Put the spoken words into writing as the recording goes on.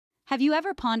Have you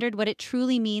ever pondered what it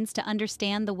truly means to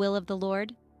understand the will of the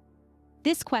Lord?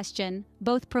 This question,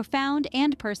 both profound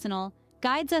and personal,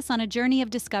 guides us on a journey of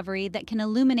discovery that can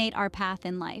illuminate our path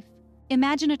in life.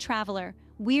 Imagine a traveler,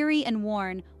 weary and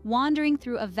worn, wandering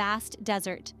through a vast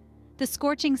desert. The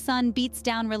scorching sun beats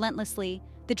down relentlessly,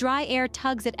 the dry air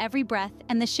tugs at every breath,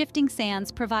 and the shifting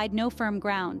sands provide no firm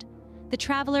ground. The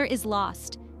traveler is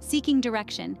lost, seeking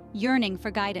direction, yearning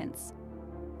for guidance.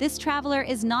 This traveler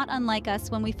is not unlike us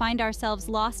when we find ourselves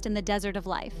lost in the desert of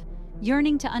life,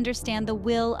 yearning to understand the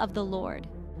will of the Lord.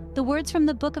 The words from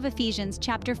the book of Ephesians,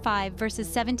 chapter 5,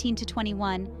 verses 17 to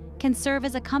 21, can serve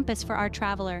as a compass for our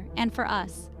traveler and for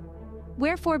us.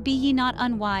 Wherefore be ye not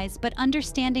unwise, but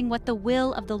understanding what the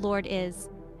will of the Lord is.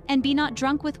 And be not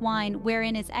drunk with wine,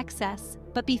 wherein is excess,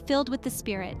 but be filled with the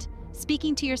Spirit,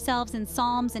 speaking to yourselves in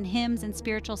psalms and hymns and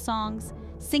spiritual songs,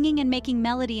 singing and making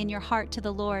melody in your heart to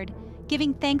the Lord,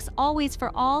 giving thanks always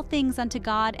for all things unto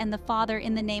God and the Father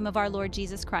in the name of our Lord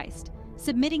Jesus Christ,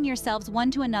 submitting yourselves one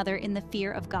to another in the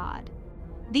fear of God.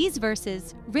 These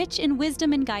verses, rich in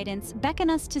wisdom and guidance, beckon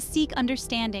us to seek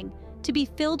understanding, to be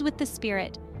filled with the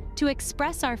Spirit, to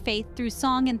express our faith through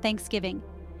song and thanksgiving,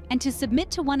 and to submit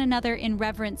to one another in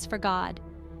reverence for God.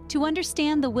 To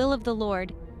understand the will of the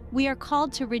Lord, we are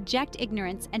called to reject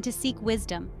ignorance and to seek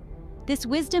wisdom. This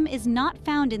wisdom is not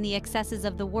found in the excesses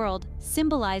of the world,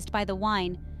 symbolized by the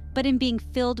wine, but in being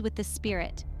filled with the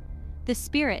Spirit. The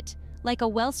Spirit, like a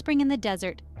wellspring in the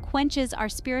desert, quenches our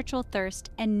spiritual thirst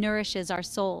and nourishes our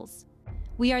souls.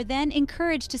 We are then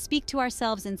encouraged to speak to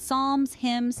ourselves in psalms,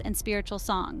 hymns, and spiritual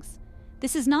songs.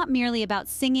 This is not merely about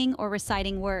singing or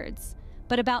reciting words,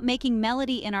 but about making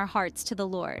melody in our hearts to the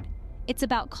Lord. It's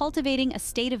about cultivating a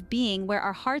state of being where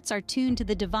our hearts are tuned to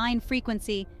the divine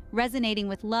frequency, resonating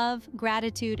with love,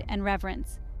 gratitude, and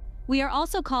reverence. We are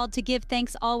also called to give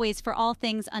thanks always for all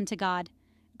things unto God.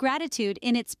 Gratitude,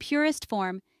 in its purest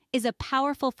form, is a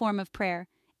powerful form of prayer.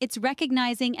 It's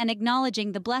recognizing and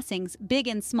acknowledging the blessings, big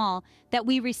and small, that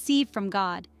we receive from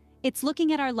God. It's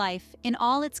looking at our life in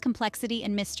all its complexity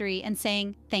and mystery and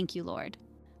saying, "Thank you, Lord."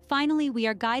 Finally, we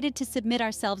are guided to submit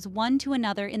ourselves one to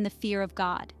another in the fear of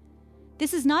God.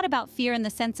 This is not about fear in the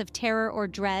sense of terror or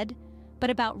dread, but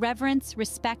about reverence,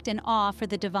 respect, and awe for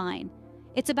the divine.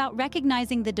 It's about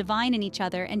recognizing the divine in each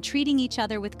other and treating each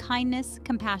other with kindness,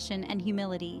 compassion, and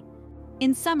humility.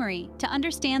 In summary, to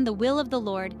understand the will of the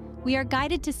Lord, we are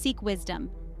guided to seek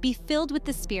wisdom, be filled with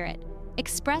the Spirit,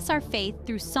 express our faith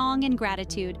through song and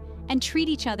gratitude, and treat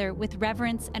each other with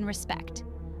reverence and respect.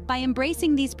 By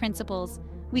embracing these principles,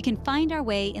 we can find our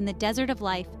way in the desert of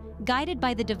life, guided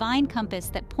by the divine compass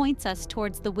that points us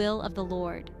towards the will of the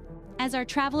Lord. As our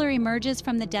traveler emerges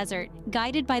from the desert,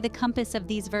 guided by the compass of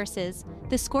these verses,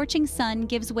 the scorching sun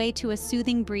gives way to a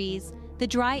soothing breeze, the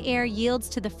dry air yields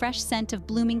to the fresh scent of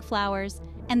blooming flowers,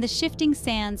 and the shifting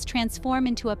sands transform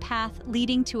into a path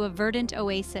leading to a verdant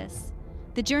oasis.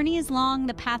 The journey is long,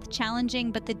 the path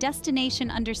challenging, but the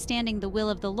destination, understanding the will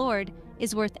of the Lord,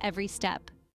 is worth every step.